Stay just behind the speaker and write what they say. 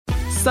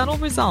Subtle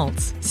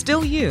results,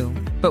 still you,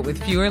 but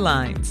with fewer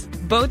lines.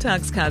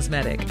 Botox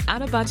Cosmetic,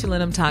 out of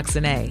botulinum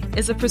toxin A,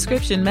 is a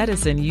prescription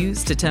medicine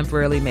used to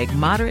temporarily make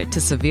moderate to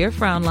severe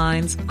frown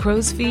lines,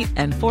 crow's feet,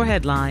 and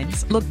forehead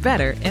lines look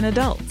better in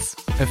adults.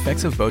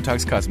 Effects of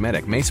Botox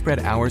Cosmetic may spread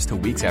hours to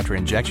weeks after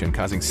injection,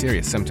 causing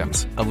serious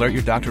symptoms. Alert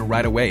your doctor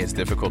right away as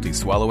difficulty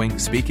swallowing,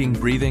 speaking,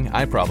 breathing,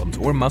 eye problems,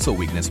 or muscle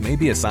weakness may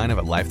be a sign of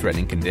a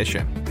life-threatening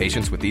condition.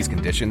 Patients with these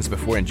conditions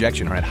before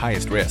injection are at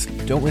highest risk.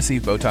 Don't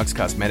receive Botox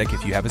Cosmetic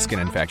if you have a skin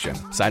infection.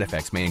 Side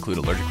effects may include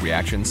allergic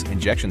reactions,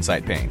 injection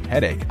site pain,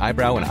 headache,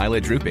 eyebrow and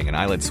eyelid drooping, and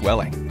eyelid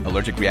swelling.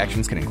 Allergic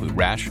reactions can include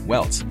rash,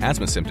 welts,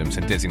 asthma symptoms,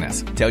 and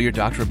dizziness. Tell your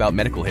doctor about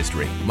medical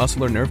history,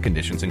 muscle or nerve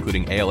conditions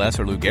including ALS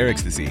or Lou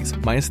Gehrig's disease,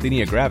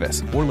 myasthenia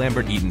gravis, or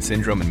Lambert-Eaton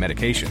syndrome, and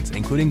medications,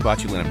 including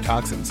botulinum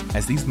toxins,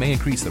 as these may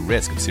increase the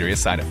risk of serious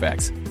side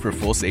effects. For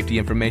full safety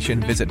information,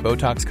 visit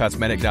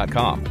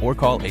BotoxCosmetic.com or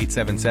call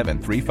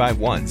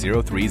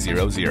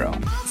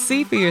 877-351-0300.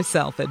 See for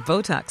yourself at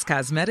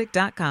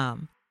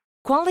BotoxCosmetic.com.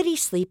 Quality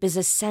sleep is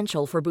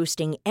essential for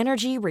boosting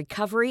energy,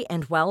 recovery,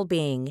 and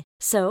well-being.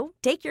 So,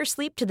 take your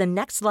sleep to the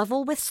next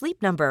level with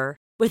Sleep Number.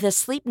 With a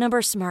Sleep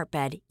Number smart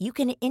bed, you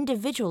can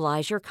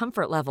individualize your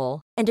comfort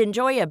level and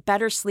enjoy a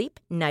better sleep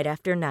night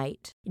after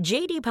night.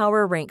 J.D.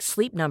 Power ranks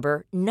Sleep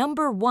Number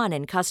number 1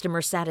 in customer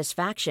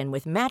satisfaction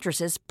with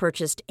mattresses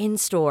purchased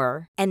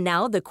in-store. And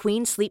now the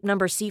Queen Sleep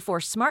Number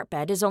C4 smart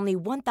bed is only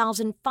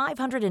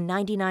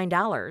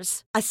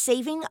 $1,599, a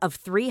saving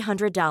of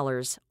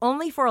 $300,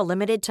 only for a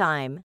limited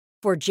time.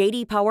 For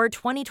J.D. Power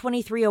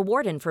 2023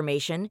 award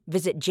information,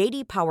 visit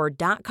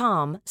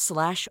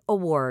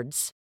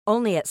jdpower.com/awards.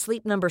 Only at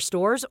Sleep Number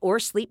stores or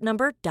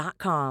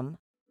sleepnumber.com.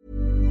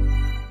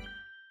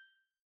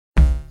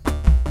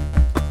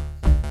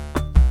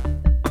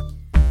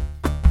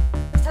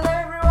 Hello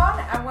everyone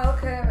and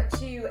welcome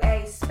to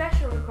a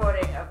special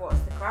recording of What's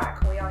the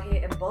Crack. We are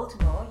here in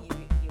Baltimore,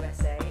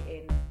 USA,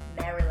 in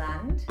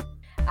Maryland.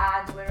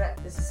 And we're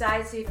at the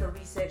Society for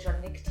Research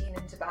on Nicotine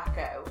and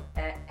Tobacco,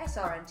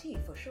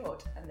 SRNT for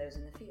short, and those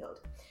in the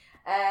field.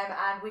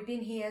 And we've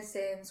been here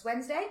since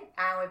Wednesday,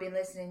 and we've been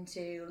listening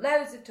to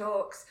loads of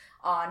talks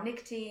on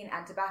nicotine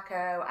and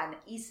tobacco and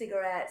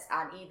e-cigarettes,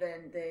 and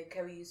even the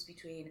co-use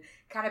between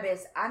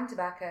cannabis and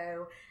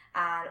tobacco,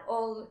 and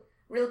all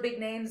real big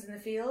names in the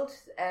field.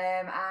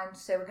 And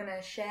so we're going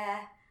to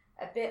share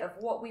a bit of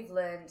what we've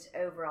learned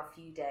over our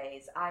few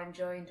days. I'm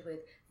joined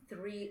with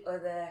 3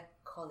 other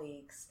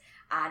colleagues,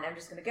 and I'm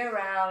just going to go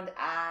around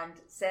and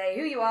say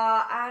who you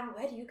are and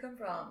where do you come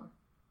from.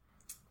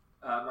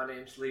 My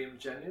name's Liam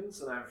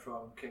Jennings and I'm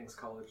from King's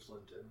College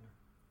London.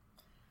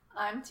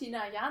 I'm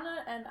Tina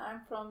Jana and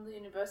I'm from the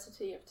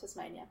University of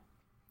Tasmania.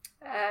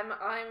 I'm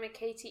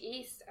Katie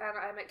East and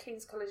I'm at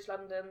King's College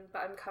London,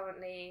 but I'm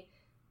currently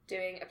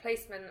doing a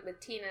placement with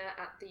Tina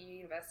at the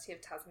University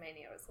of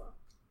Tasmania as well.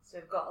 So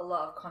we've got a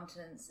lot of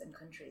continents and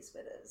countries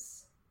with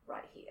us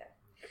right here.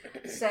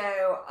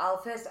 So I'll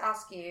first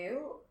ask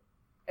you,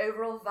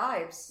 overall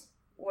vibes.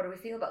 What do we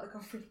feel about the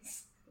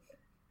conference?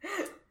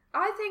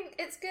 I think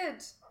it's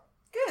good.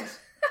 Good.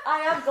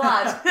 I am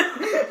glad.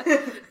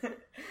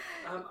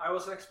 I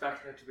wasn't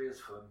expecting it to be as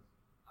fun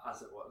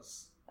as it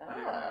was. I've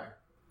had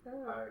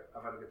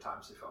a good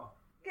time so far.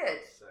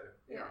 Good. So,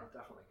 yeah,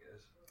 definitely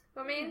good.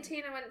 Well, me and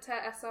Tina went to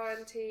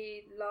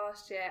SRNT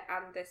last year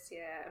and this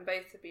year, and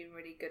both have been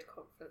really good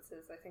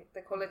conferences. I think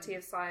the quality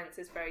of science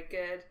is very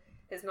good.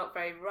 It's not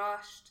very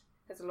rushed.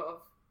 There's a lot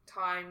of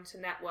time to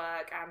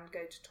network and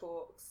go to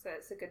talks, so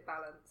it's a good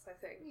balance, I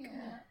think.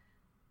 Yeah.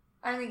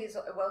 I think it's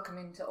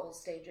welcoming to all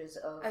stages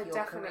of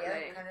your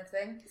career, kind of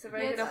thing. It's a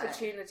very good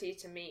opportunity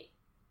to meet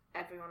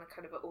everyone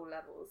kind of at all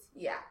levels.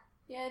 Yeah.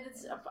 Yeah,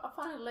 I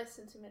find it less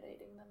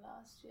intimidating than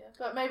last year.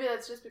 But maybe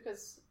that's just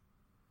because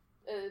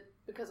of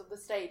the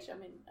stage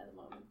I'm in at the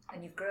moment.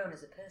 And you've grown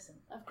as a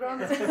person. I've grown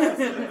as a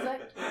person,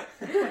 exactly.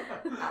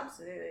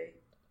 Absolutely.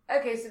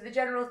 Okay, so the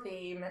general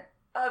theme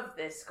of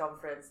this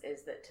conference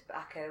is that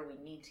tobacco, we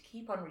need to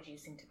keep on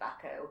reducing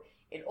tobacco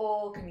in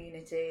all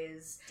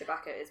communities.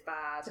 Tobacco is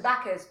bad.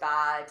 Tobacco's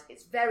bad.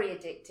 It's very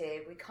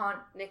addictive.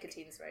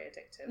 Nicotine's very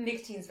addictive.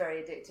 Nicotine's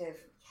very addictive.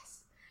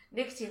 Yes.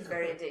 Nicotine's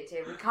very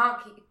addictive. We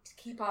can't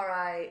keep our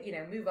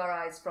move our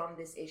eyes from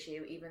this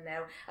issue, even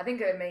though I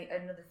think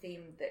another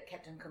theme that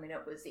kept on coming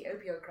up was the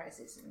opioid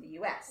crisis in the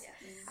US. Yes.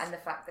 And the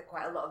fact that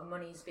quite a lot of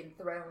money's been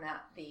thrown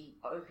at the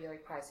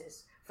opioid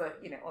crisis for,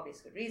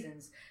 obvious good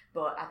reasons.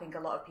 But I think a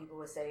lot of people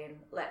were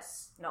saying,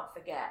 let's not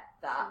forget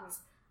that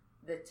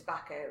the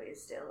tobacco is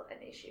still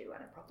an issue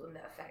and a problem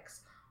that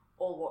affects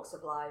all walks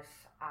of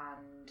life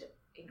and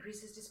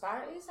increases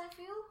disparities, I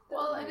feel.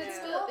 Well, and it's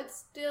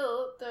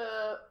still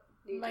the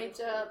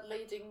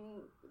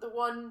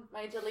one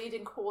major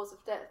leading cause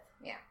of death.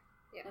 Yeah.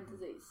 And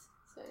disease.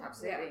 So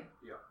absolutely.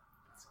 Yeah.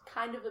 It's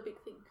kind of a big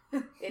thing.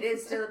 It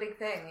is still a big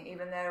thing,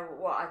 even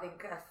though I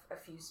think a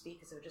few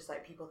speakers have just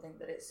people think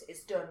that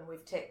it's done,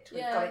 we've ticked,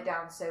 we've got it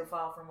down so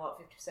far from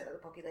 50% of the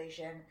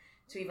population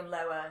to even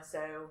lower,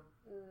 so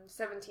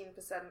 17%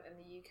 in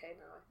the UK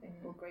now, I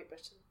think, or Great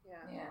Britain.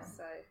 Yeah.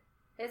 So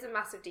it's a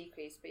massive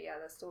decrease, but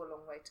there's still a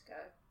long way to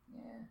go.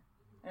 Yeah.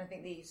 And I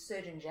think the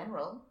Surgeon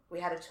General, we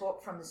had a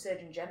talk from the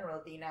Surgeon General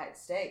of the United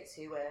States,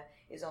 who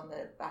is on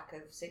the back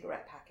of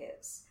cigarette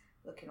packets,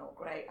 looking all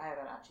great. I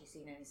haven't actually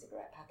seen any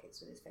cigarette packets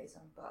with his face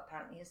on, but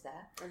apparently he's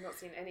there. I've not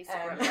seen any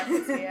cigarette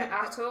packets here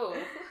at all.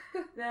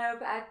 No,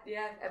 but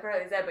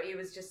apparently he's there. But he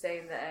was just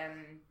saying that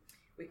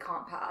we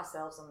can't pat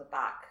ourselves on the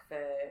back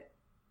for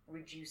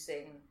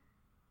reducing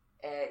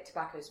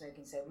tobacco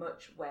smoking so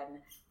much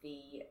when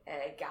the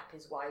gap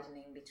is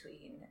widening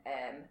between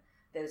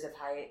those of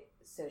high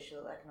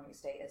social economic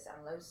status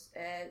and low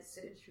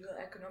social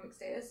economic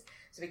status.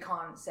 So we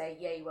can't say,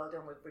 yay, well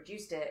done, we've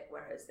reduced it,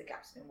 whereas the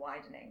gap's been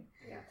widening.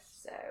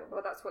 Yes. So,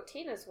 well, that's what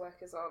Tina's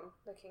work is on,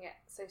 looking at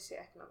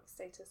socioeconomic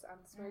status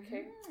and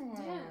smoking.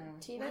 Yeah.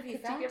 Tina, could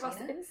you give us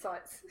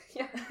insights?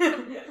 Yeah.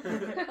 Can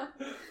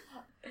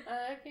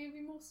you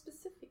be more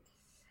specific?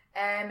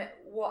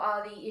 What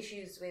are the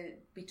issues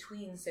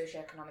between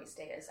socioeconomic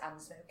status and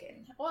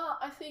smoking? Well,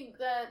 I think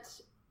that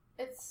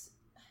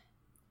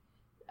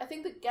I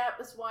think the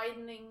gap is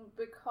widening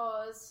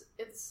because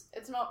it's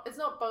not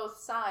both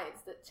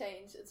sides that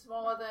change. It's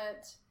more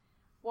that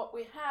what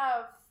we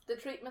have, the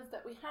treatments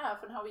that we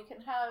have, and how we can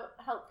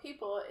help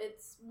people.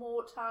 It's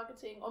more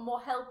targeting or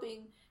more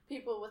helping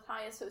people with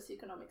higher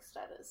socioeconomic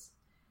status,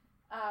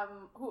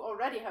 who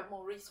already have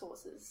more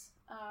resources.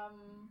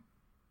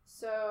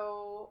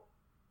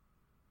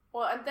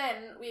 And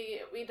then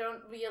we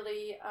don't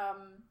really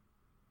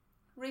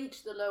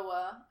reach the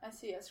lower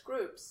SES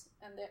groups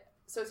and the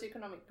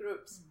socioeconomic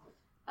groups,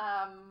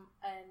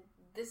 and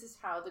this is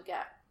how the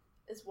gap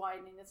is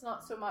widening. It's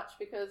not so much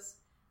because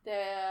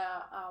there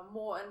are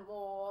more and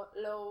more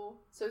low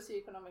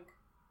socioeconomic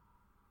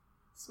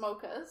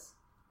smokers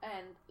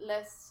and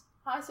less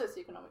high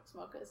socioeconomic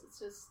smokers. It's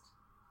just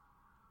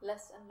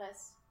less and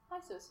less high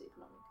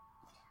socioeconomic.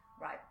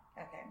 Right.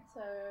 Okay.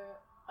 So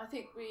I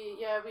think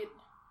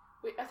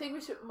I think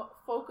we should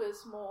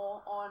focus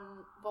more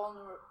on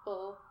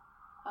vulnerable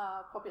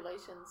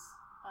populations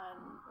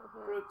and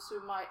groups who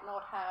might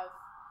not have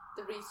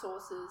the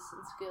resources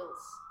and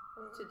skills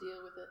to deal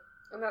with it.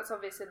 And that's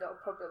obviously a lot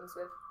of problems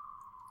with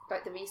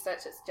like the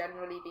research that's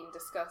generally been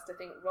discussed. I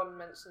think Ron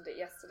mentioned it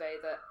yesterday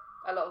that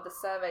a lot of the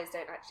surveys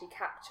don't actually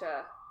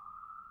capture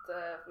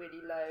the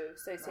really low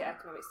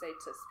socioeconomic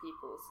status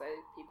people, so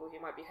people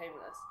who might be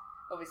homeless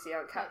obviously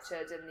aren't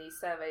captured in these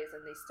surveys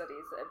and these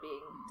studies that are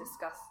being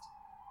discussed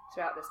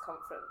throughout this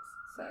conference.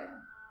 So,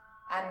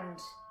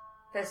 and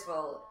first of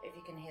all, if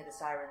you can hear the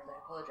sirens, I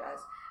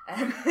apologise.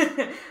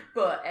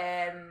 But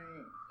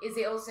is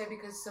it also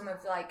because some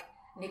of like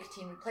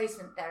nicotine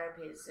replacement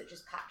therapies, such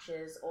as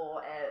patches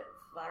or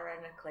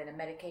varenicline, a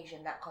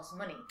medication that costs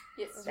money?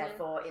 Yes.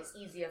 Therefore, it's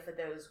easier for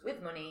those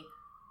with money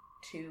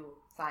to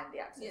find the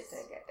access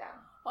to get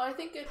down. Well, I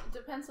think it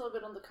depends a little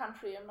bit on the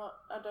country.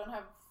 I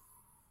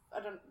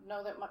don't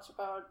know that much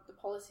about the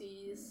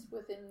policies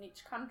within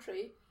each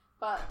country.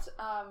 But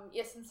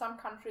yes, in some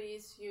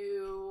countries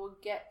you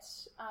get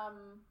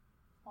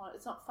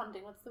it's not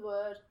funding. What's the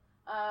word?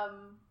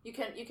 You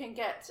can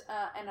get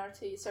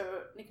NRT,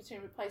 so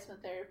nicotine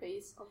replacement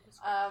therapies,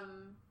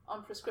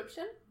 on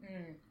prescription.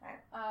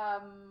 Right.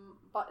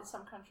 But in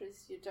some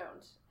countries you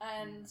don't,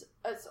 and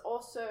it's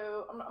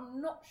also I'm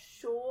not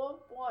sure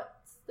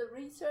what's the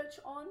research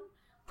on,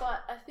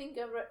 but I think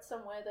I read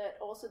somewhere that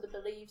also the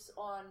beliefs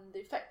on the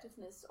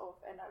effectiveness of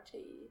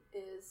NRT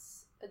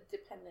is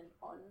dependent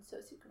on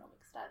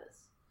socioeconomic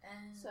status.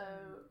 So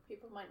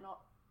people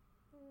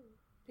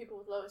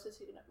with lower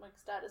socioeconomic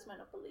status might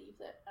not believe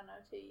that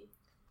NRT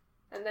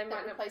and they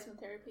might replacement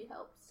therapy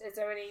helps. Is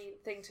there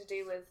anything to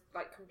do with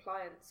like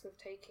compliance with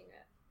taking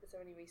it? Is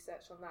there any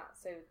research on that?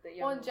 So that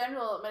well, in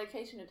general,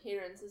 medication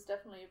adherence is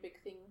definitely a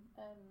big thing.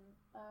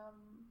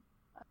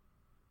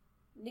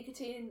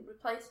 Nicotine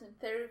replacement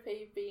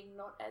therapy being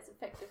not as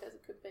effective as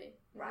it could be.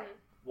 Right.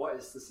 What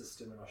is the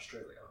system in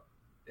Australia?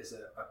 Is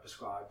it a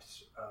prescribed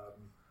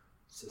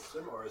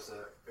system or is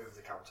it over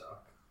the counter?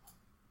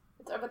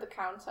 It's over the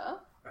counter.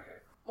 Okay.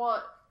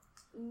 Well,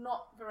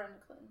 not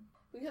varenicline.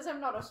 Because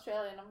I'm not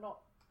Australian, I'm not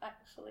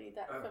actually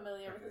that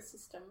familiar with the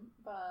system,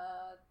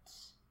 but...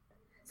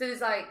 So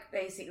there's like,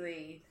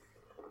 basically,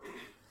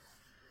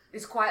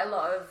 there's quite a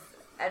lot of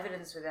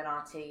evidence with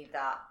NRT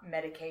that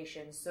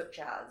medications such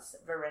as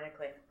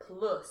varenicline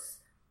plus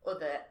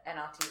other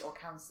NRT or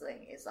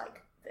counselling is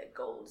like the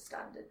gold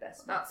standard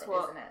best method, isn't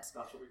it? That's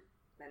what we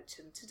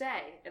mentioned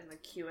today in the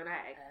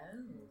Q&A.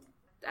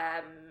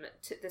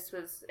 This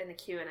was in a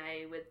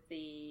Q&A with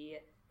the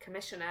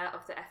Commissioner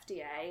of the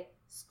FDA,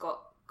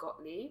 Scott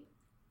Gottlieb.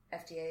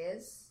 FDA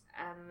is?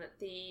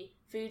 The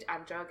Food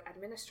and Drug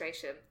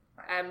Administration,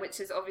 right. Which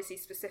is obviously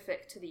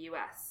specific to the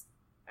US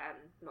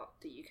and not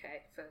the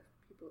UK for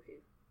people who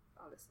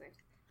are listening.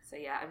 So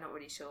yeah, I'm not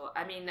really sure.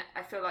 I mean,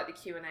 I feel like the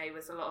Q&A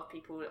was a lot of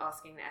people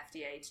asking the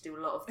FDA to do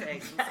a lot of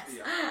things. Yes.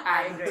 And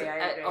I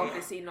agree.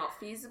 Obviously not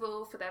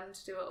feasible for them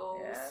to do it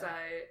all. Yeah. So,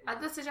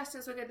 and the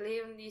suggestions were good.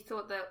 Liam, you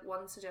thought that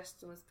one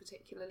suggestion was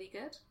particularly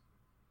good?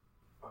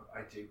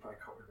 I do, but I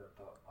can't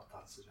remember what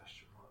that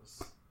suggestion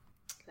was.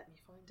 Let me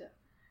find it.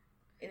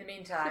 In the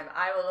meantime,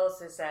 I will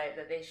also say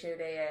that they showed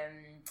a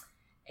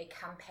a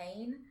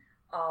campaign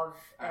of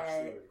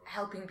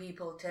helping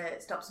people to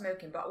stop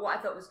smoking. But what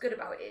I thought was good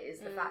about it is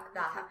the fact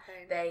that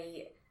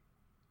they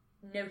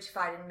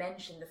notified and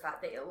mentioned the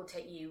fact that it will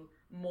take you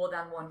more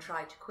than one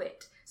try to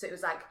quit. So it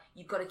was like,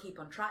 you've got to keep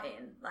on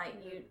trying. Like,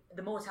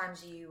 the more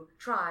times you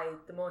try,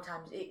 the more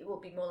times it will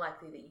be more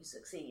likely that you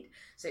succeed.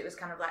 So it was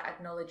kind of like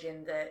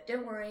acknowledging that,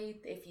 don't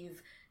worry if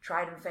you've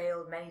tried and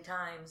failed many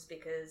times,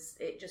 because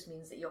it just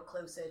means that you're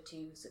closer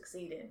to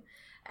succeeding.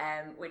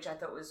 Which I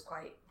thought was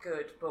quite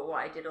good. But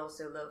what I did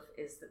also love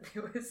is that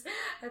there was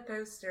a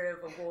poster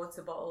over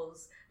water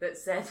bottles that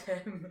said,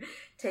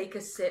 take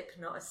a sip,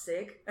 not a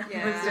cig.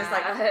 It was just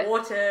like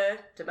water,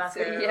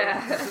 tobacco. Yeah.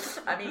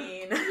 I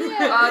mean...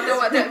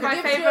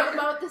 My favourite...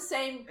 about the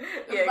same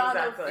amount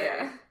exactly.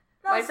 of...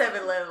 Not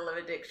 7 level of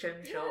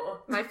addiction,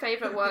 sure. My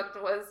favourite one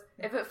was,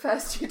 if at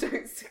first you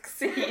don't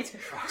succeed,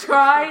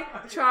 try,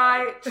 and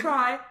try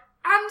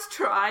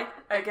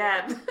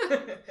again.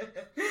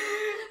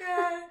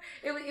 Yeah,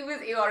 it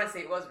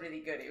honestly, it was really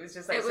good. It was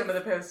just like some of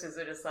the posters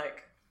are just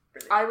like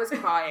brilliant. I was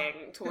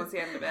crying towards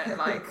the end of it,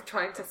 like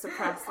trying to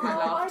suppress my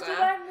laughter.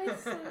 Why did I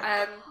miss it?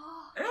 I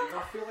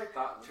feel like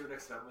that to an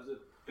extent was a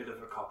bit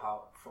of a cop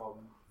out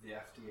from the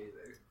FDA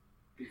though,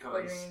 because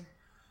what do you mean?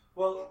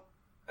 Well,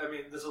 I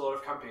mean, there's a lot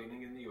of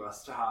campaigning in the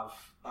US to have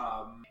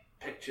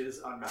pictures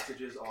and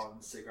messages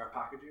on cigarette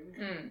packaging,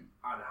 and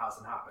it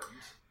hasn't happened.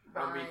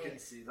 Right. And we can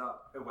see that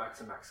it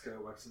works in Mexico,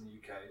 it works in the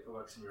UK, it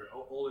works in Europe,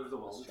 all over the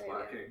world.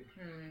 Australia. It's working.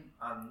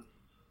 And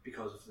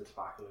because of the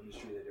tobacco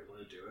industry, they didn't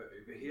want to do it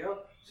over here.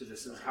 So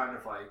this is kind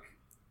of like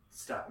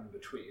step in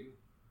between.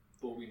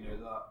 But we know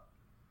that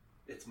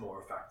it's more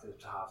effective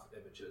to have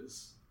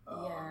images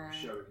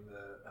showing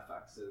the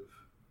effects of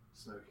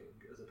smoking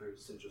as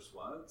opposed to just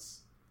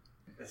words.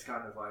 It's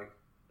kind of like,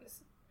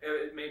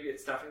 maybe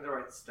it's definitely the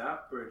right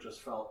step, but it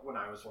just felt, when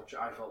I was watching,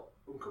 I felt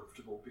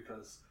uncomfortable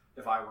because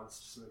if I wanted to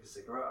smoke a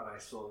cigarette and I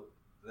saw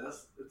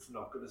this, it's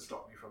not going to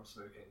stop me from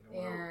smoking.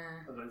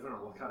 I'm not even going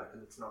to look at it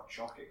because it's not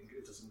shocking.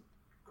 It doesn't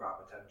grab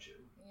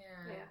attention.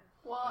 Yeah.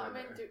 Well, I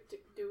mean,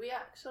 do we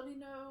actually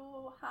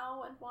know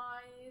how and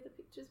why the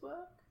pictures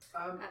work?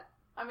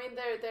 I mean,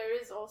 there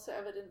is also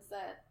evidence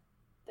that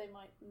they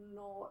might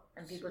not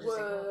and people just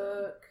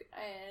work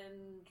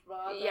and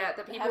rather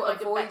that people have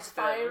like avoid a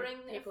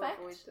backfiring them. People effect.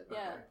 avoid them.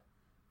 Yeah.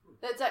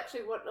 That's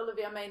actually what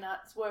Olivia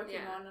Maynard's working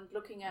on and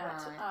looking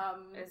at.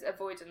 Is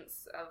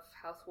avoidance of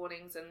health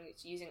warnings and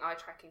using eye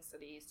tracking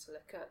studies to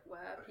look at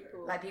where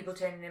people... Like people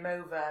turning them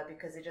over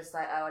because they're just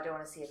like, oh, I don't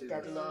want to see a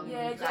dead lung.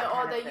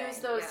 Or they use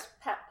those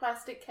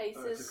plastic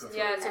cases.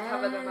 To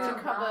cover them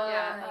up.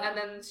 Yeah. And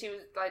then she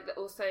was like,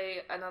 also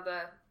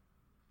another...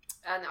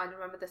 And I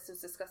remember this was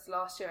discussed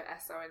last year at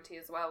SRNT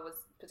as well,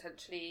 was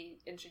potentially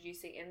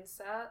introducing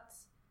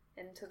inserts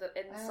into the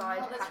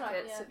inside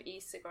packets of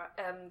e-cigarette...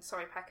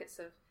 packets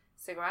of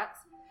cigarettes.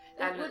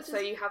 And so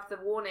you have the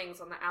warnings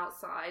on the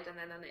outside, and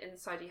then on the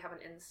inside you have an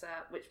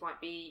insert which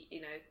might be,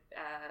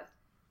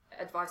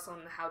 advice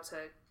on how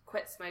to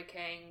quit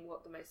smoking,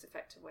 what the most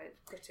effective way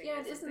of quitting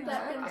is. Yeah, isn't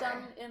that been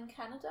done in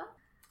Canada?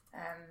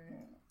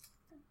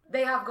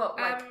 They have got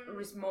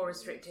more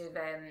restrictive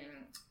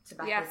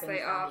tobacco things in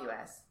the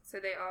US. So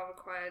they are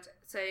required.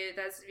 So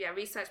there's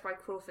research by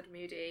Crawford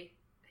Moody,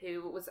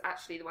 who was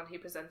actually the one who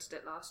presented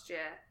it last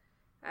year.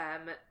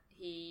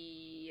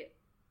 He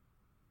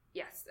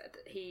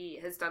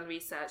has done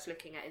research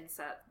looking at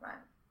insert. Right.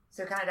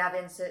 So kind of have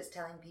inserts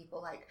telling people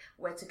like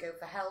where to go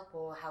for help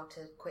or how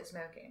to quit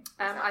smoking.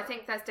 I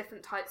think there's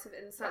different types of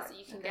inserts that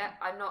you can get.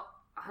 I'm not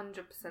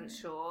 100%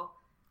 sure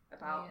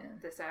about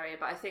this area,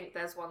 but I think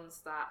there's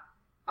ones that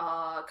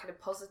are kind of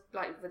positive,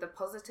 like with a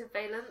positive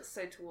valence,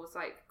 so towards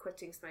like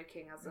quitting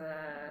smoking as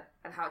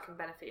and how it can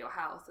benefit your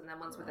health, and then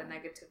ones with a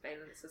negative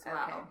valence as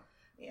well. Okay.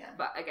 Yeah.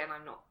 But again,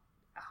 I'm not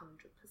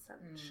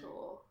 100%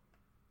 sure.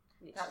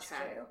 That's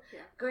true.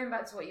 Yeah. Going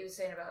back to what you were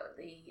saying about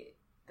the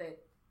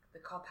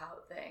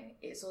cop-out thing,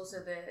 it's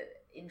also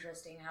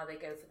interesting how they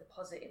go for the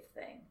positive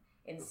thing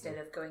instead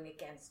of going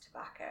against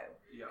tobacco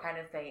kind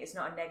of thing. It's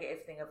not a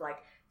negative thing of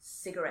like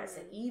cigarettes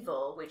are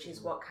evil, which is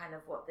what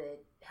the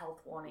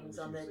health warnings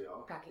on the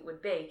packet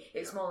would be.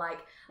 It's more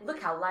like, look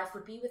how life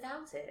would be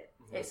without it.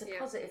 It's a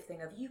positive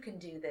thing of, you can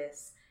do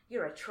this,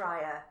 you're a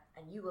trier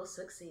and you will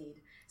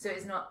succeed. So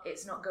it's not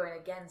going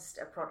against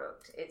a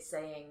product, it's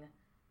saying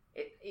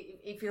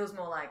it feels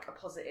more like a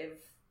positive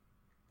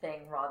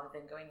thing rather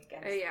than going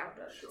against the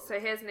product. Sure. So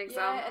here's an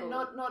example. Yeah, and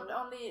not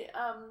only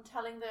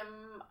telling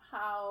them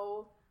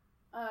how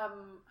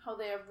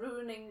they are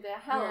ruining their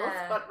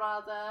health, but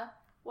rather,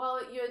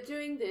 well, you're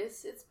doing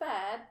this, it's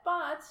bad,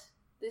 but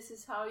this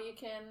is how you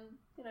can,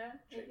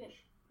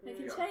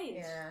 change.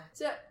 Yeah.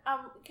 So,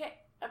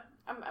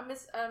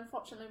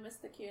 unfortunately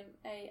missed the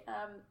Q&A.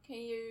 Can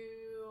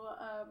you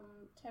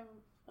tell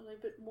a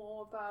little bit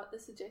more about the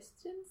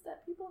suggestions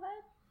that people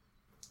had?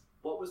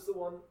 What was the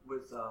one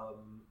with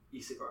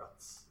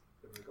e-cigarettes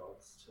in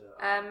regards to...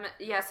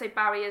 so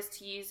barriers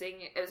to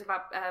using... It was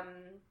about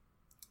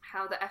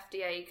how the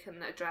FDA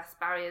can address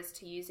barriers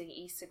to using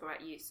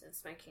e-cigarette use in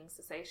smoking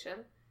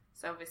cessation.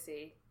 So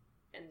obviously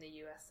in the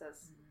US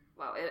there's...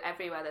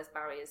 everywhere there's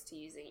barriers to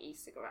using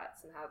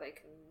e-cigarettes and how they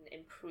can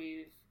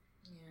improve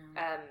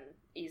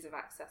ease of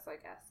access, I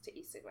guess, to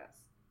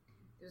e-cigarettes.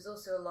 There was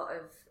also a lot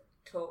of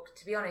talk.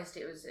 To be honest,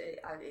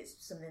 it's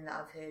something that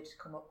I've heard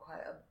come up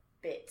quite a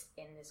bit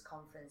in this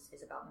conference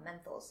is about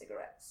menthol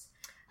cigarettes.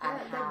 And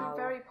they'd be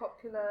very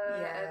popular.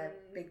 Yeah,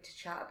 big to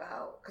chat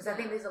about because I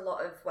think there's a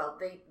lot of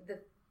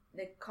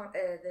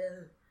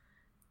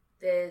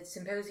the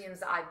symposiums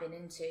that I've been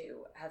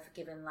into have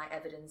given like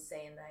evidence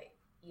saying that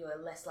you're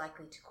less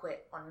likely to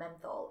quit on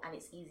menthol, and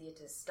it's easier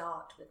to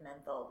start with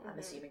menthol. I'm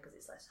assuming because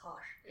it's less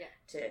harsh. Yeah.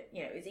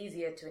 It's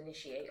easier to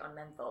initiate on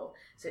menthol.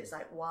 So it's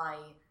like, why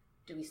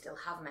do we still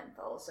have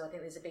menthol? So I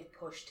think there's a big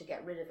push to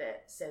get rid of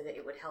it so that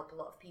it would help a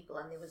lot of people.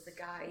 And there was the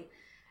guy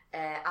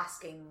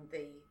asking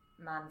the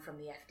man from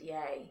the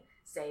FDA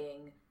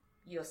saying,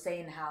 "You're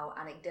saying how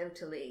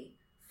anecdotally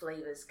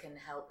flavors can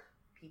help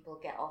people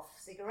get off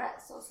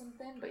cigarettes or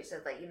something," but he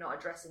said like you're not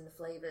addressing the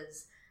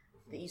flavors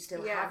that you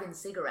still have in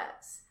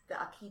cigarettes that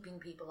are keeping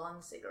people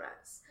on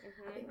cigarettes.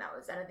 I think that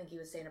was, and I think he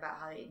was saying about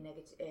how it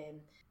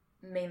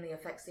mainly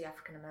affects the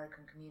African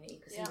American community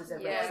because he was a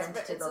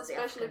representative of the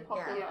African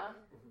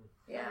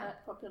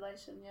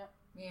population.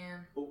 Yeah.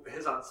 Well,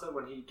 his answer,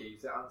 when he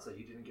gave the answer,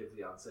 he didn't give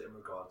the answer in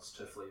regards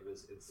to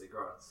flavors in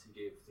cigarettes. He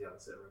gave the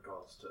answer in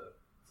regards to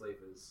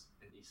flavors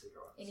in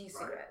e-cigarettes. In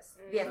e-cigarettes.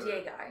 Right? The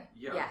FDA guy?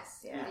 Yeah. Yes.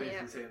 Yeah. He's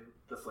basically saying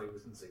the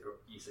flavors in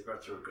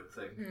e-cigarettes are a good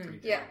thing. So he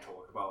didn't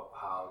talk about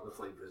how the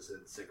flavors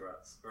in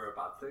cigarettes are a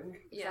bad thing.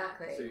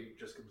 Exactly. So he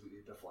just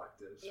completely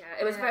deflected. Yeah,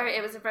 it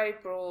was a very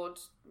broad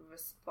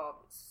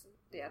response.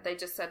 Yeah, they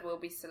just said we'll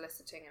be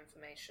soliciting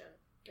information.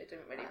 They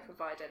didn't really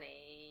provide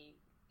any.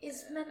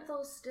 Is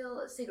menthol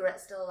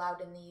cigarettes still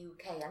allowed in the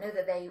UK? I know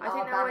that they are banning them. I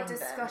think there were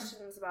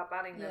discussions about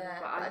banning them,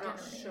 but I'm not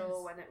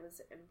sure when it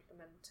was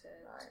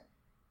implemented. Right.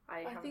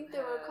 I think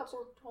there were a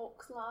couple of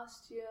talks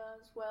last year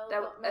as well.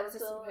 There was a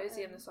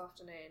symposium this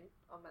afternoon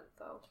on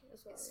menthol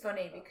as well. It's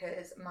funny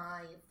because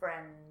my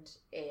friend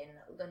in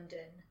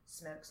London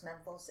smokes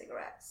menthol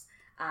cigarettes,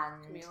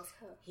 and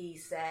he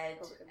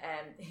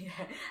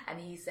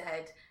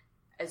said,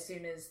 as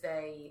soon as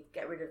they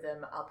get rid of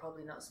them, I'll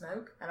probably not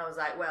smoke. And I was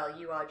like, well,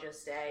 you are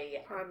just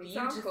a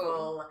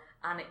beautiful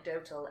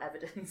anecdotal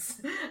evidence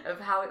of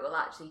how it will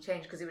actually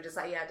change. Because he was just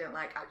like, I don't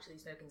like actually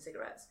smoking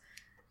cigarettes.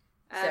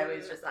 So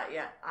it's just like,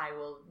 I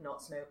will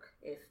not smoke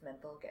if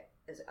menthol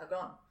are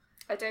gone.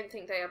 I don't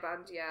think they are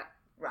banned yet.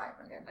 Right,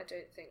 okay. I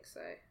don't think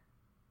so.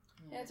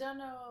 I don't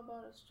know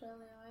about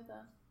Australia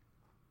either.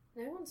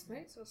 No one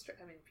smokes in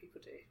Australia. I mean, people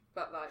do.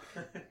 But,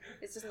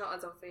 it's just not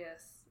as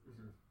obvious.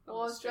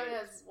 Well, Australia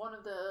has one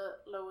of the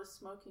lowest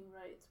smoking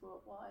rates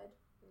worldwide.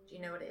 Do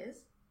you know what it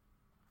is?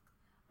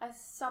 I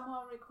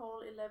somehow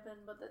recall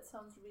 11, but that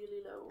sounds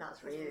really low.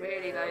 That's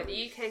really low.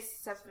 The UK's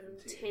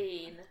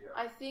 17.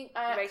 I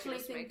actually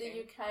think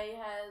the UK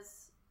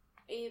has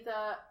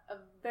either a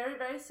very,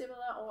 very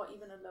similar or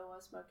even a lower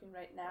smoking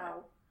rate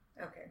now.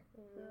 Okay.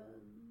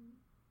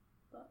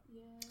 But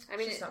yeah. I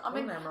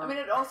mean,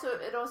 it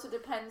also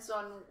depends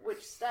on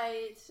which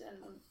state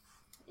and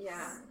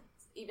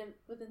even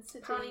within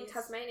cities. Apparently,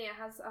 Tasmania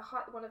has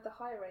one of the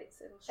higher rates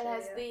in Australia.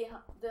 It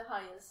has the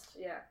highest.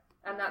 Yeah,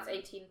 and that's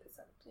 18%.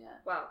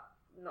 Yeah. Well,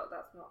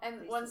 that's not.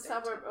 And one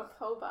suburb of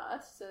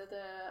Hobart, so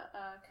the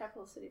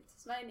capital city of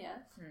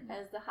Tasmania,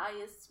 has the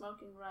highest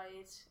smoking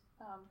rate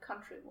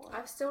countrywide.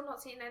 I've still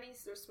not seen any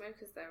sort of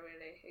smokers there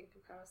really in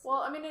comparison.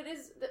 Well, I mean, it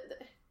is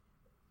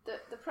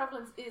the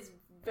prevalence is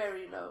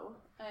very low,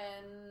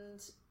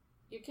 and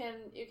you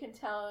can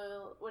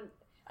tell when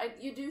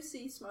you do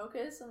see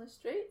smokers on the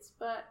streets,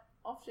 but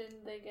often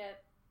they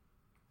get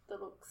the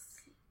looks.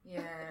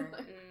 Yeah.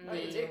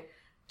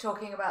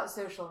 Talking about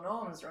social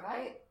norms,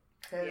 right?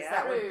 Because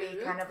that would be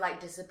kind of like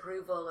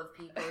disapproval of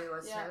people who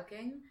are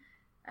smoking.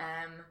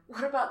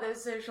 What about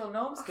those social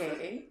norms,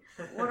 Katie?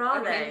 What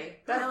are they?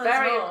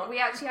 We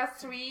actually have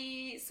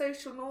 3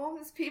 social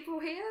norms people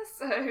here,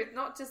 so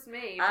not just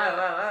me.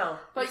 Well.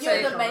 But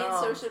you're the main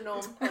social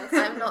norm person.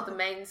 I'm not the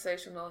main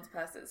social norms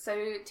person.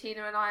 So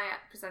Tina and I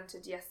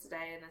presented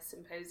yesterday in a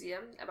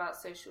symposium about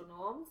social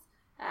norms,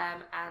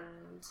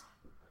 and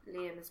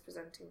Liam is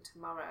presenting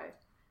tomorrow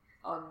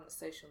on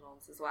social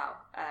norms as well.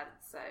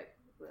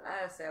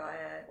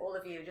 All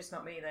of you, just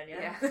not me then,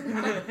 yeah?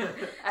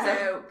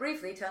 So,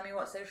 briefly, tell me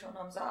what social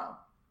norms are.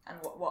 And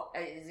what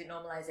is it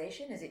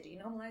normalisation? Is it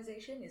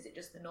denormalisation? Is it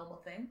just the normal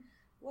thing?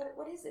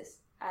 What is this?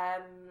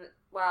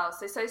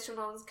 So social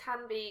norms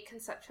can be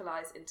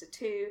conceptualised into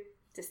 2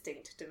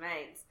 distinct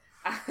domains.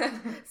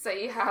 So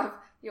you have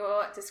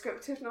your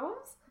descriptive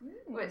norms,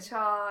 which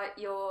are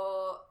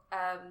your,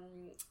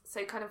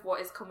 so kind of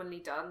what is commonly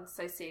done,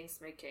 so seeing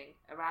smoking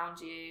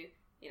around you,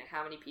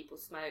 how many people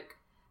smoke.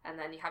 And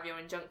then you have your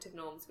injunctive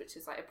norms, which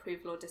is like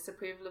approval or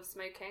disapproval of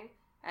smoking.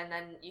 And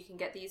then you can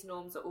get these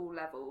norms at all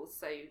levels.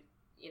 So,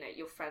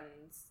 your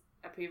friends'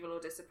 approval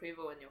or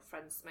disapproval and your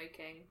friends'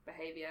 smoking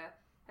behaviour.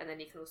 And then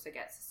you can also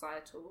get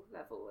societal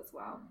level as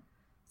well.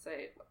 So,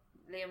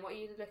 Liam, what are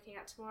you looking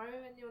at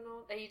tomorrow in your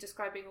norm? Are you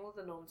describing all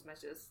the norms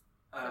measures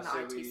in the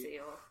ITC?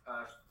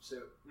 So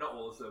not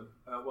all of them.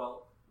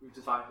 we've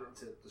divided it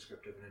into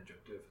descriptive and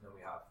injunctive, and then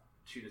we have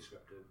three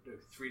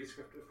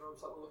descriptive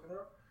norms that we're looking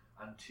at,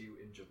 and 2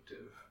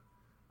 injunctive.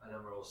 And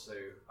then we're also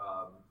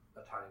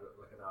a tiny bit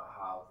looking at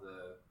how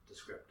the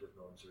descriptive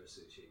norms are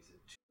associated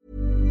to.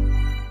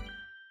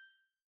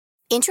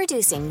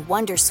 Introducing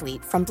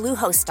Wondersuite from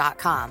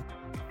Bluehost.com.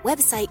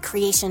 Website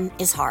creation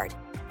is hard,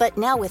 but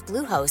now with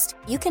Bluehost,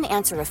 you can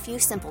answer a few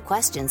simple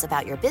questions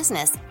about your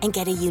business and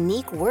get a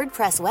unique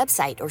WordPress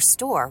website or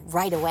store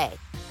right away.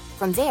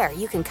 From there,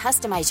 you can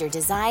customize your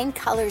design,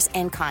 colors,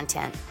 and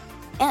content.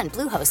 And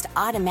Bluehost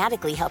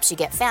automatically helps you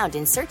get found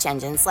in search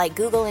engines like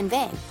Google and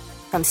Bing.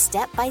 From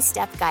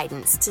step-by-step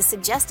guidance to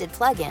suggested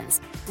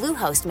plugins,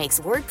 Bluehost makes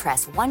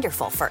WordPress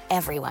wonderful for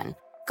everyone.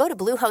 Go to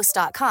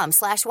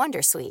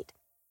bluehost.com/wondersuite.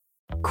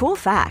 Cool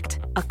fact,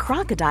 a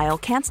crocodile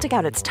can't stick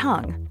out its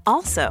tongue.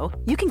 Also,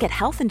 you can get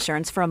health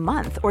insurance for a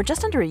month or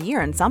just under a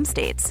year in some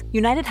states.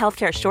 United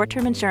Healthcare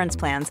short-term insurance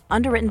plans,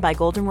 underwritten by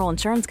Golden Rule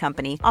Insurance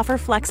Company, offer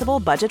flexible,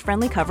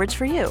 budget-friendly coverage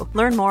for you.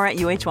 Learn more at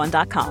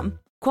uh1.com.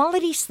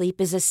 Quality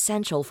sleep is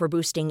essential for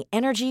boosting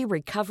energy,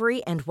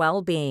 recovery, and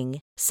well-being.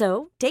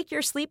 So, take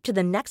your sleep to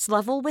the next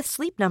level with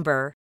Sleep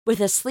Number. With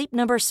a Sleep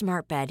Number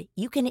smart bed,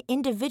 you can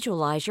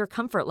individualize your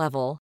comfort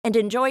level and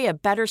enjoy a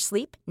better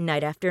sleep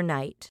night after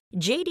night.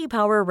 J.D.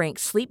 Power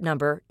ranks Sleep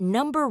Number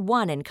number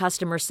 1 in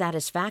customer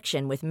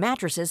satisfaction with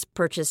mattresses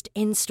purchased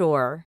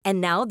in-store.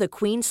 And now the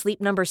Queen Sleep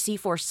Number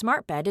C4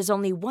 smart bed is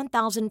only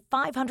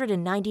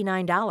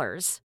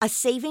 $1,599, a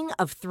saving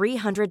of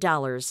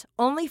 $300,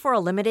 only for a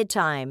limited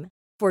time.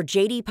 For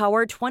J.D.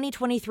 Power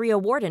 2023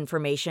 award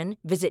information,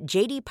 visit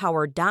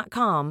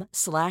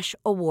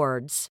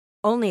jdpower.com/awards.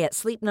 Only at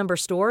Sleep Number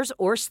stores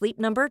or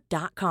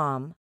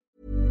sleepnumber.com.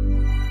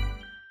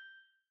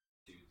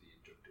 Do the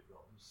injunctive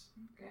norms.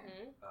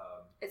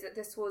 Mm-hmm. Is it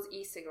this towards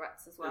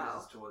e-cigarettes as well?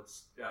 This is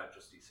towards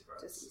just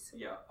e-cigarettes. Just e-cigarettes.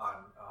 Yeah,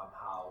 and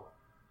how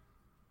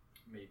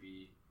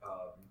maybe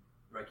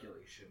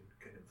regulation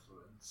can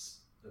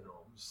influence the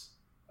norms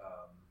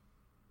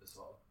as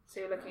well. So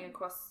you're looking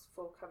across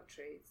 4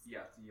 countries?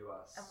 Yeah, the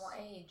US. And what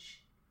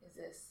age is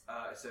this?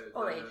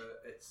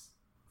 It's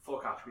 4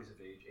 categories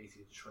of age: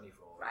 18 to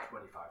 24, Right.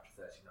 25 to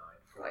 39,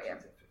 40 Right, yeah.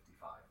 to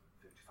 55,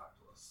 and 55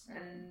 plus.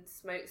 And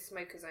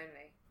smokers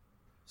only?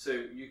 So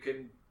you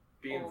can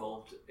be Or-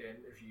 involved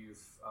in if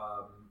you've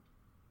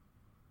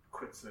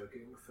quit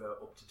smoking for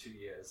up to 2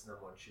 years, and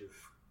then once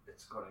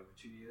it's gone over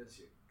 2 years,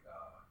 you.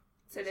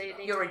 So they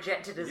need You're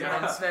rejected as a Yeah.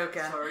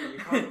 non-smoker. Sorry, you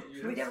can't.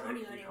 We don't smoke, want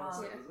you anymore.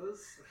 can't sit with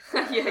us.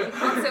 Yeah, you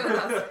can't sit with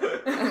us.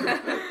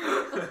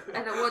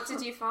 And then what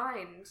did you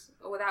find?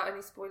 Without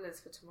any spoilers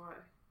for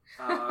tomorrow.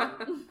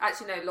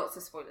 Actually, no, lots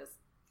of spoilers.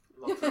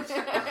 Lots of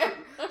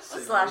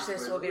Slash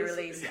this will be spoilers.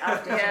 released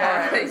after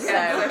Yeah, tomorrow, so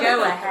yeah.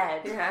 go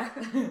ahead. Yeah.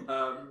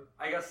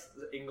 I guess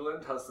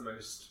England has the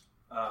most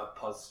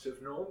positive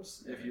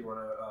norms. If you want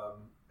to,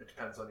 it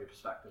depends on your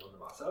perspective on the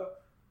matter.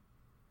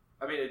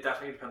 I mean, it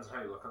definitely depends on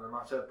how you look on the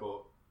matter,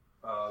 but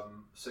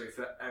so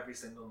for every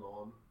single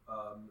norm,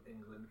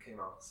 England came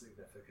out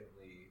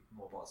significantly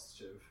more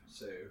positive.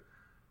 So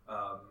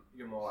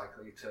you're more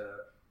likely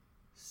to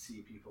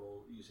see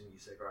people using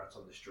e-cigarettes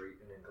on the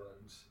street in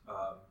England.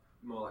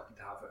 More likely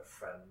to have a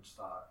friend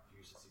that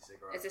uses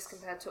e-cigarettes. Is this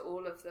compared to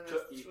all of the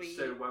three?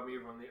 So when we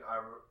run the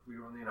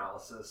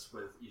analysis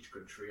with each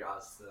country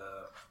as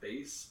the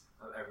base,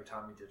 and every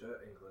time we did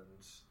it,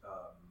 England,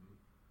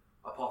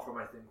 apart from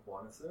I think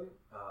one of them,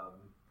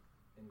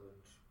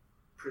 England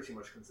pretty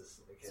much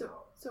consistently came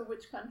out. So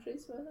which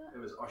countries were that? It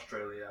was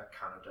Australia,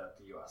 Canada,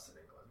 the US, and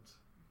England.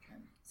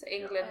 So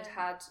England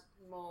had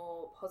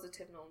more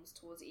positive norms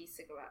towards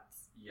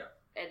e-cigarettes. Yeah.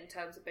 In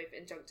terms of both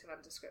injunctive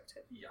and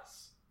descriptive.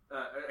 Yes.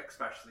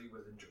 Especially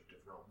with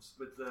injunctive norms.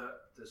 With the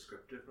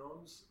descriptive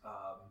norms,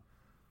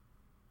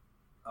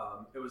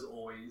 it was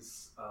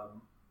always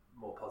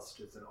more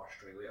positive than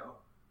Australia,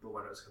 but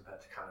when it was compared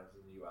to Canada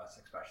and the US,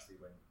 especially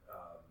when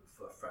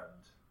for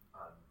friend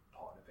and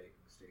partner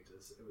vaping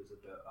status, it was a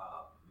bit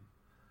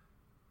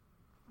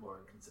more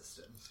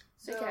inconsistent.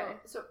 So, Okay.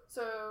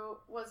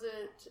 so was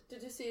it?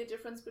 Did you see a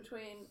difference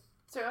between?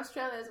 So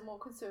Australia is a more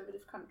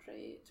conservative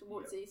country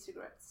towards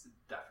e-cigarettes.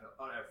 Definitely,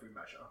 on every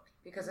measure.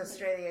 Because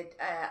Australia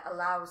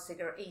allows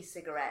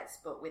e-cigarettes,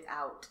 but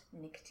without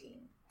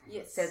nicotine.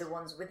 Yes. So the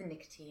ones with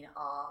nicotine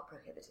are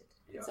prohibited.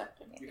 Yeah.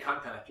 Exactly. You can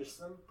purchase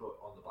them, but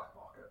on the black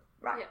market.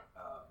 Right.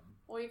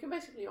 Or you can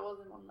basically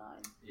order them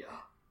online. Yeah.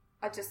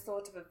 I just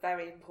thought of a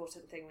very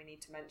important thing we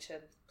need to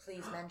mention.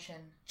 Please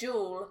mention.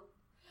 Juul.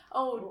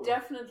 Oh, Ooh.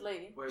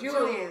 definitely. Wait,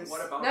 Juul.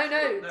 What about No,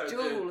 the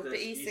Juul, the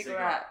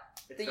e-cigarette.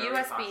 It's The very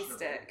USB fashionable.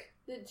 stick.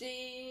 The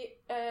Juul.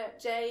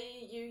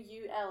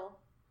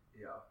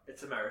 Yeah,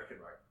 it's American,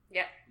 right?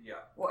 Yeah. Yeah.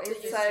 What The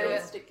is this? USB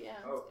thing? stick, yeah.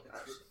 Oh,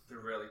 they're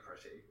really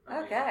pretty. I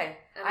mean, Okay.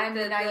 And I'm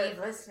the the- naive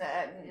listener.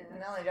 Yeah.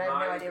 No, I don't have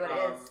no idea what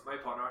it is. My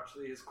partner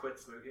actually has quit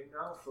smoking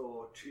now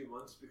for 2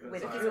 months because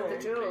With a I Juul.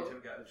 made Juul.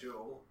 him get a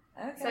Juul.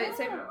 Okay.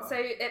 So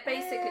it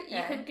basically, you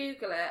Okay. can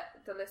Google it,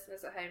 the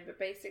listeners at home, but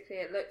basically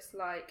it looks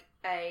like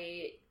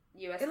a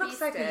USB It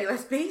looks like stick. a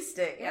USB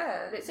stick, It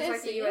yeah. looks Yes,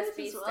 like a it is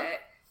USB as well.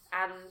 stick,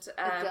 And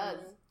it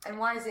does. And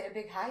why is it a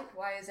big hype?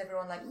 Why is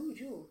everyone like, ooh,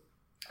 Juul?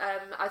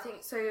 I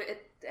think so.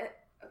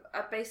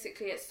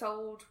 Basically, it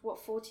sold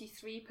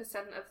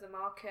 43% of the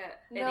market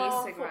in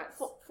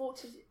e-cigarettes.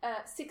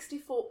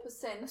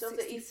 64% of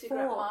the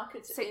e-cigarette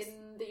market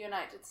in the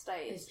United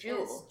States is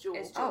Juul.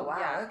 Oh wow!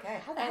 Yeah. Okay,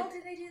 how the hell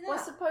did they do that? Well,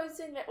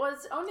 supposing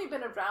it's only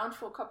been around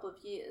for a couple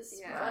of years.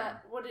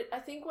 Yeah. But I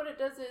think what it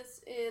does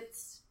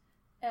is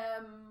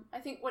I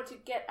think what you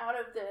get out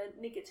of the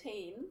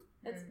nicotine,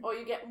 or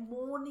you get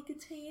more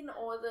nicotine,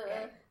 or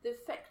the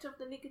effect of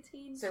the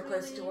nicotine. So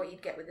close to what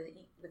you'd get with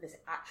this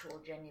actual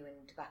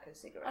genuine tobacco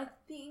cigarette. I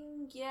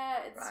think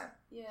it's right.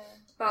 Yeah.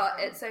 But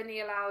it's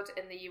only allowed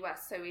in the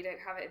US, so we don't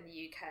have it in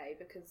the UK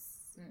because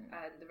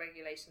the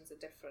regulations are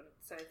different.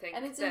 So I think,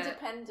 and it's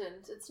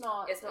independent. It's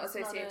not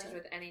associated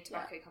with any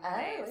tobacco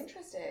companies. Oh,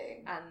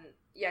 interesting. And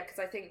because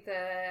I think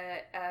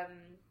the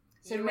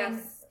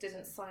US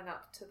didn't sign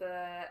up to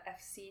the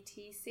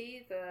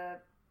FCTC.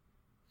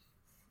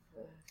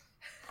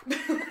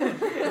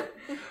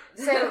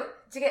 So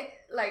to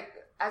get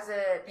as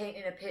a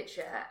painting a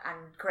picture,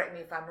 and correct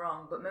me if I'm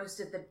wrong, but most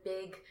of the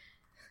big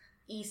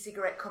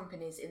e-cigarette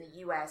companies in the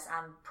US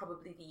and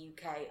probably the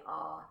UK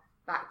are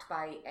backed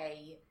by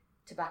a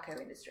tobacco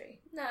industry.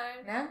 No.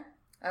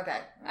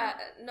 Okay.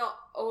 Not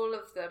all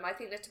of them. I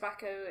think the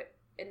tobacco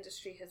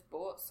industry has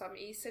bought some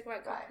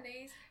e-cigarette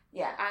companies.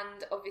 Yeah.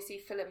 And obviously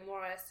Philip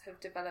Morris have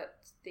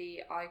developed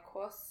the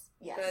IQOS,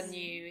 the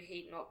new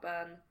heat not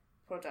burn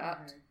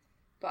product.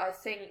 But I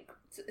think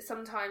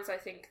sometimes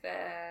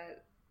they're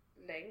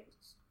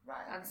linked,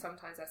 right? And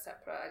sometimes they're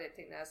separate. I don't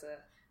think there's a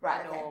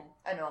norm.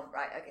 A norm,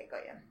 right? Okay,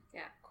 got you.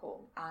 Yeah,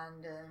 cool.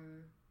 And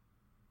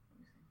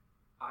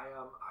I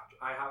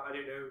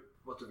don't know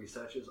what the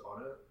research is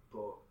on it,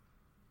 but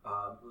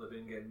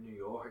living in New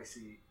York, I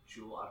see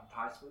Juul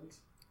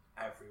advertisements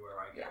everywhere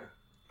I go.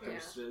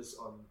 Posters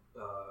on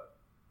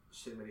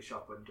so many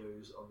shop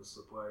windows, on the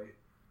subway.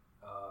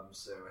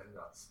 So I think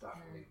that's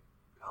definitely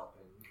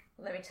helping.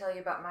 Let me tell you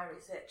about my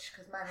research,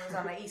 because mine was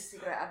on my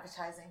e-cigarette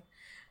advertising.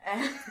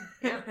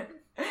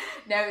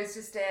 No, it's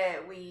just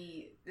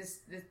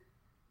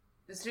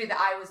the three that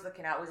I was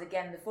looking at was,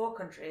 again, the 4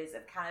 countries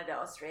of Canada,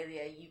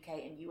 Australia,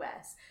 UK and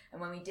US. And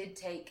when we did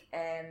take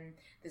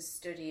the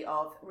study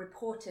of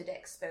reported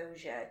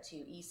exposure to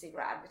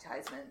e-cigarette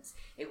advertisements,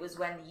 it was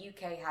when the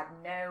UK had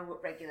no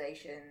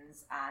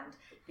regulations and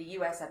the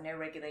US had no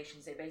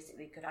regulations. They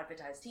basically could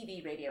advertise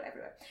TV, radio,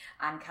 everywhere.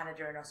 And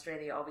Canada and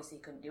Australia obviously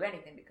couldn't do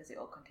anything because it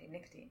all contained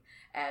nicotine.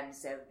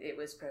 So it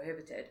was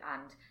prohibited.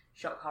 And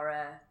shock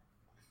horror,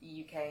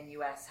 UK and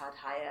US had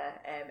higher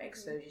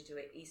exposure to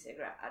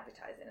e-cigarette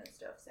advertising and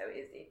stuff, so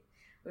it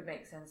would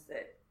make sense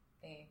that.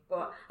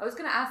 But I was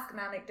going to ask an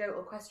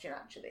anecdotal question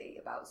actually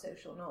about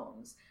social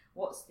norms.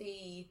 What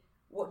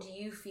do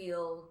you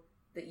feel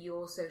that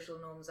your social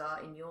norms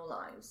are in your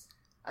lives?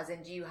 As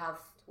in, do you have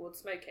towards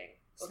smoking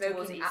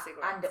towards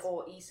e-cigarettes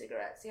or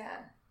e-cigarettes?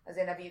 Yeah. As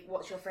in,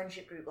 what's your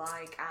friendship group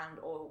like, and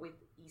or with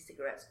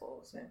e-cigarettes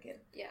or smoking?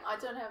 Yeah, I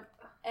don't have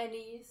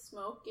any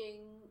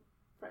smoking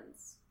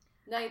friends.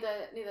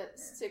 Neither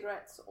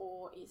cigarettes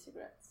or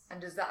e-cigarettes.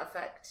 And does that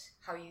affect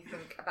how you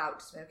think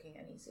about smoking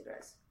and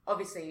e-cigarettes?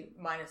 Obviously,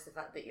 minus the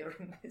fact that you're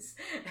in this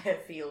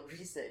field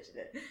researching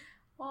it.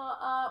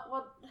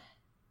 Well,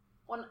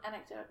 one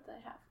anecdote that I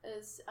have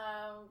is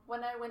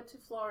when I went to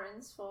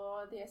Florence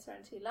for the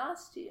SRNT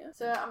last year.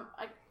 So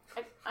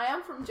I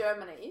am from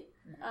Germany.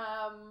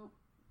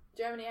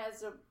 Germany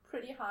has a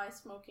pretty high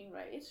smoking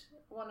rate.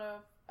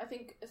 I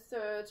think a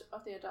third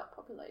of the adult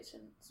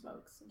population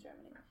smokes in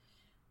Germany.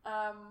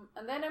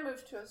 And then I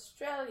moved to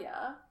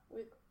Australia,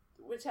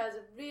 which has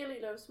a really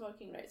low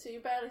smoking rate, so you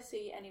barely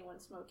see anyone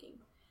smoking.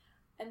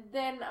 And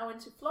then I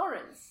went to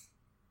Florence,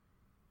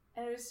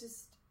 and it was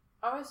just,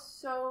 I was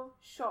so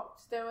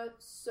shocked. There were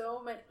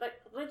so many,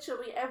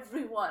 literally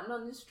everyone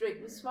on the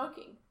street was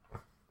smoking.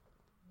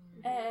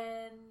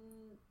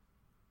 And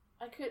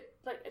I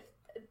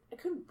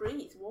couldn't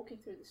breathe walking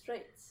through the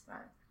streets.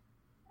 Right.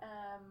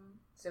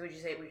 So would you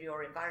say it was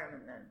your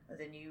environment then, as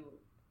in you?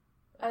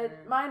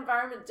 My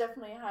environment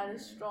definitely had a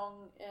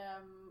strong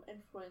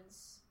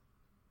influence.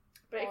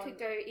 But it could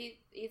go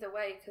either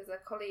way, because a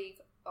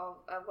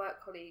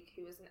work colleague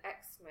who was an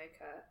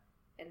ex-smoker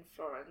in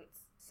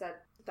Florence said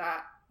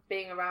that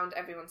being around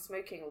everyone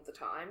smoking all the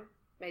time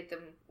made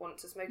them want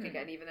to smoke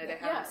again, even though they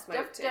haven't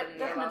smoked in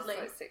the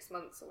last 6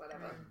 months or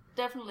whatever.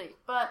 Definitely.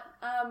 But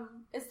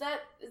is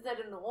that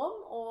a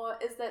norm, or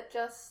is that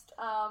just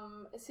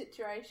a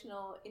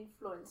situational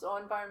influence or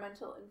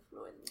environmental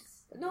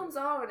influence? Norms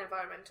are an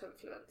environmental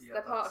influence. Yeah,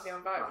 they're part of your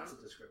environment. That's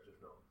a descriptive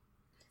norm.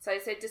 So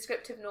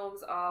descriptive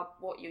norms are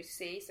what you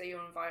see, so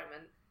your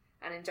environment,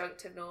 and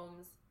injunctive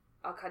norms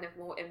are kind of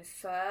more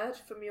inferred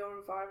from your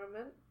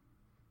environment.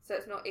 So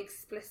it's not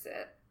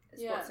explicit,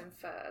 it's what's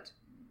inferred.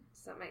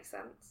 Does that make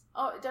sense?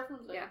 Oh,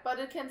 definitely. Yeah. But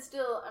it can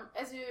still,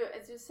 as you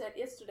said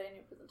yesterday in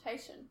your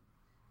presentation,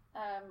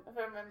 if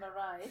I remember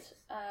right,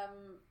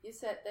 you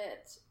said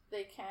that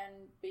they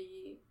can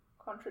be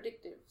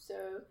contradictive.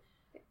 So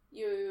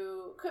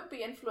you could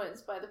be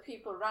influenced by the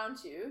people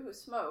around you who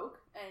smoke,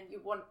 and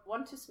you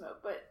want to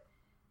smoke, but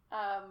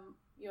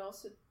you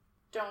also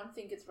don't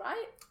think it's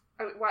right.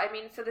 Well, I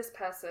mean, for this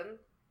person,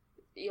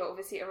 you're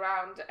obviously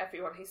around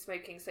everyone who's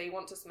smoking, so you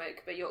want to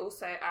smoke, but you're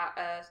also at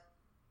a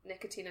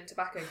nicotine and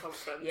tobacco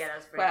conference. Yeah,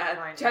 that's very where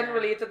fine,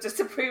 generally the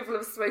disapproval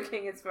of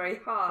smoking is very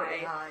high.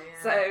 Pretty high,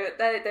 yeah.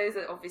 So those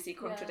are obviously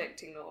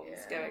contradicting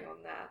norms going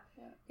on there.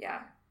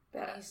 Yeah.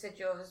 But you said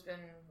your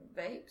husband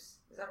vapes,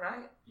 is that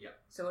right? Yeah.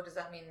 So what does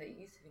that mean that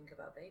you think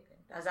about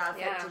vaping? Has that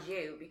affected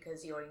you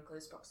because you're in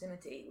close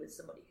proximity with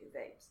somebody who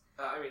vapes?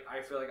 I mean,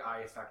 I feel like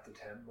I affected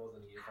him more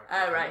than he affected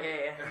him. Oh, right,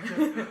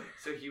 yeah.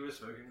 So he was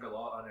smoking a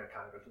lot, and I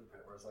kind of got to the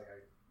point where it's like, I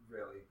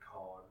really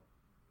can't,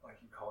 like,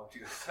 you can't do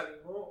this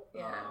anymore.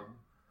 Yeah.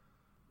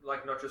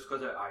 Like, not just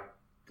because I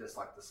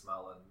dislike the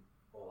smell and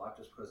all that,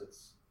 just because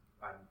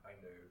I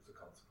know the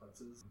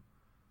consequences.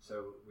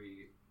 So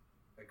we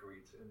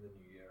agreed in the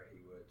new year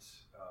he would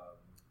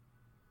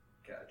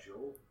get a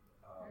Juul,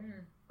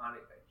 and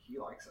he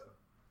likes it.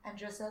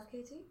 And yourself,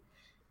 Katie?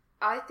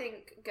 I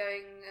think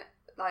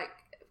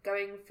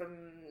going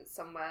from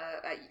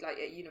somewhere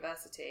at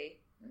university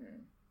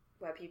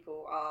where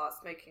people are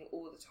smoking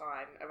all the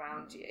time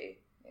around you,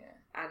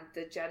 and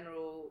the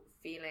general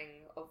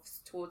feeling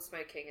towards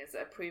smoking is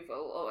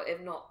approval, or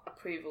if not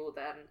approval,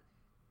 then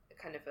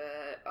kind of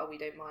we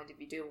don't mind if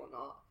you do or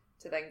not,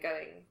 to then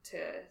going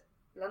to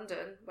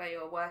London where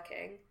you're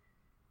working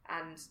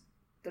and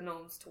the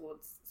norms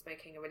towards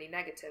smoking are really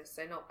negative,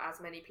 so not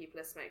as many people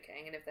are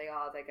smoking, and if they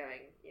are, they're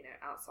going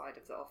outside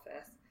of the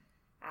office,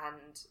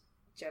 and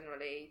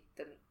generally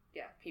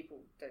people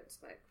don't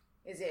smoke.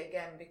 Is it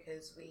again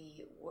because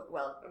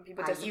and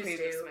people I used disapprove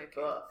to, of smoking,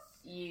 but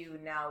you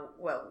now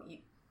you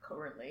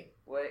currently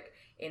work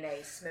in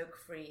a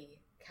smoke-free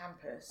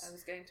campus. I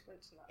was going to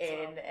mention that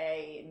in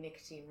a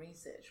nicotine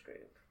research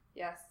group.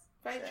 Yes,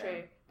 very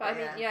true. But I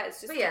mean,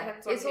 it's just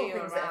depends on it's who all you're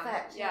things around.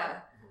 that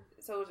affect.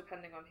 It's all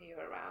depending on who you're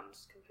around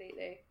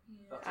completely.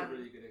 That's a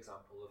really good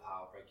example of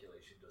how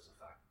regulation does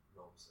affect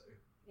norms, though.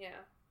 Yeah.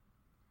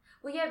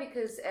 Well, yeah,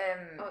 because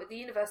at the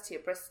University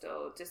of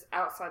Bristol, just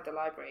outside the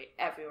library,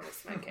 everyone is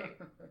smoking.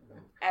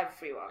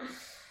 Everyone.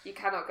 You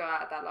cannot go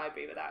out of that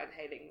library without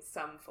inhaling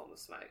some form of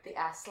smoke. The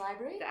AS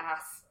library? The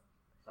AS.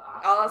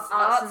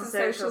 Arts and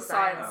Social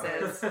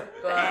Sciences.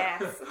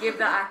 But give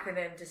that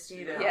acronym to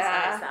students.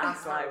 Yeah. It's the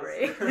AS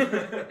library.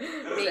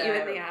 Meet you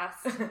in the AS.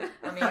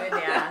 I'll meet you in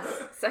the AS.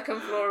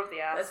 Second floor of the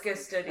AS. Let's go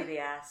study the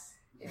AS.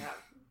 Yeah.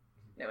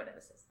 No one ever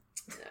says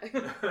that. Do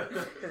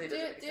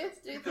you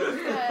think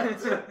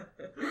that,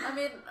 I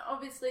mean,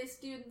 obviously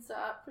students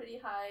are pretty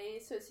high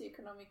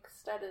socioeconomic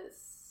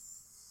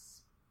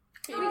status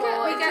people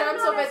in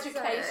terms of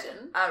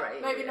education.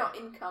 Maybe not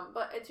income,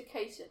 but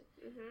education.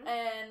 Mm-hmm.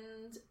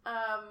 And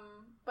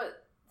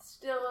but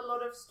still a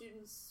lot of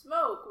students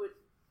smoke,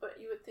 but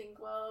you would think,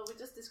 well, we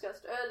just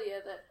discussed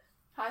earlier that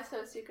high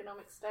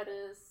socioeconomic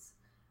status,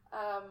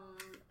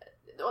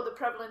 or the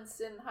prevalence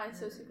in high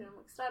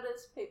socioeconomic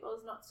status people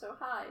is not so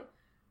high.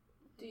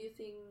 Do you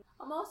think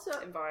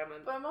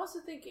environment? But I'm also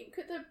thinking,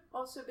 could there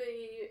also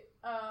be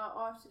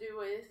or have to do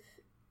with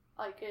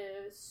like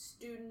a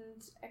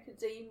student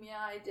academia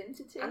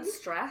identity and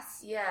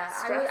stress? Yeah,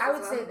 stress I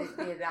would say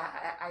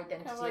that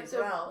identity kind of like as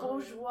well.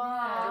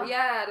 Bourgeois.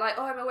 Yeah, like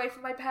I'm away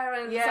from my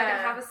parents. I can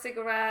have a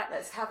cigarette.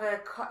 Let's have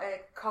a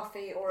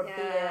coffee or a beer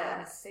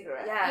and a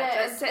cigarette.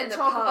 Yeah, just sit in and the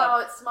talk pub.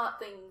 about smart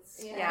things.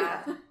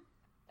 Yeah.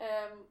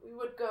 We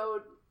would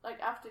go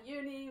like after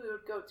uni. We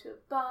would go to a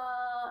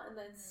bar and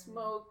then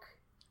smoke.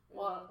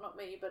 Well, not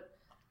me, but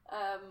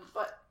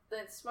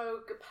then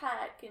smoke a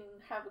pack and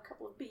have a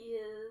couple of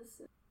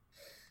beers.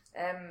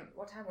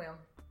 What time are we on?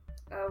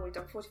 Oh, we've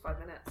done 45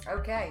 minutes.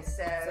 Okay,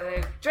 so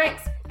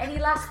drinks. Any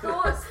last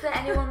thoughts that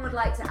anyone would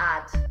like to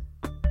add?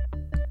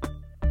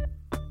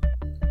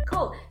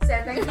 Cool.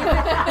 So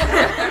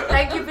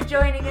thank you for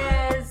joining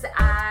us,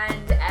 and